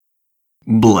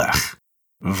Blech.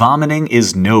 Vomiting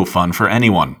is no fun for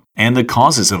anyone, and the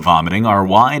causes of vomiting are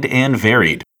wide and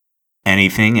varied.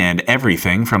 Anything and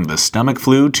everything from the stomach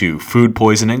flu to food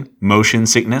poisoning, motion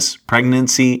sickness,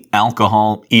 pregnancy,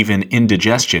 alcohol, even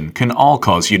indigestion can all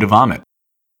cause you to vomit.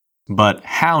 But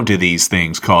how do these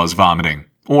things cause vomiting?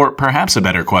 Or perhaps a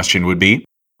better question would be,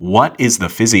 what is the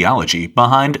physiology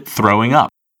behind throwing up?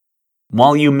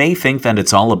 While you may think that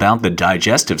it's all about the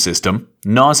digestive system,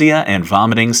 nausea and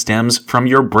vomiting stems from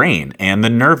your brain and the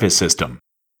nervous system.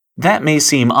 That may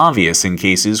seem obvious in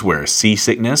cases where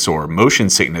seasickness or motion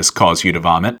sickness cause you to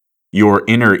vomit. Your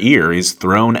inner ear is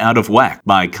thrown out of whack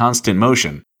by constant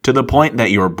motion to the point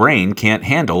that your brain can't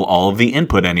handle all of the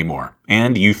input anymore,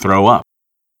 and you throw up.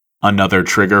 Another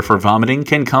trigger for vomiting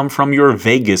can come from your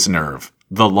vagus nerve,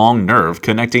 the long nerve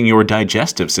connecting your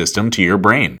digestive system to your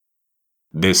brain.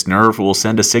 This nerve will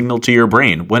send a signal to your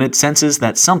brain when it senses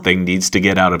that something needs to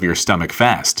get out of your stomach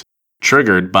fast,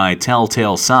 triggered by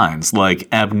telltale signs like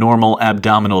abnormal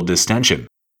abdominal distension.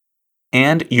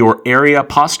 And your area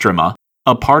postrema,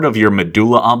 a part of your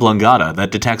medulla oblongata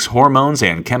that detects hormones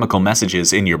and chemical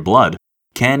messages in your blood,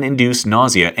 can induce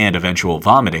nausea and eventual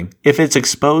vomiting if it's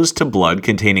exposed to blood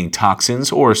containing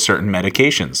toxins or certain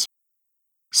medications.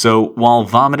 So, while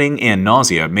vomiting and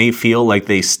nausea may feel like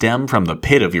they stem from the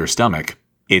pit of your stomach,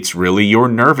 it's really your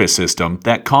nervous system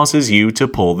that causes you to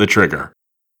pull the trigger.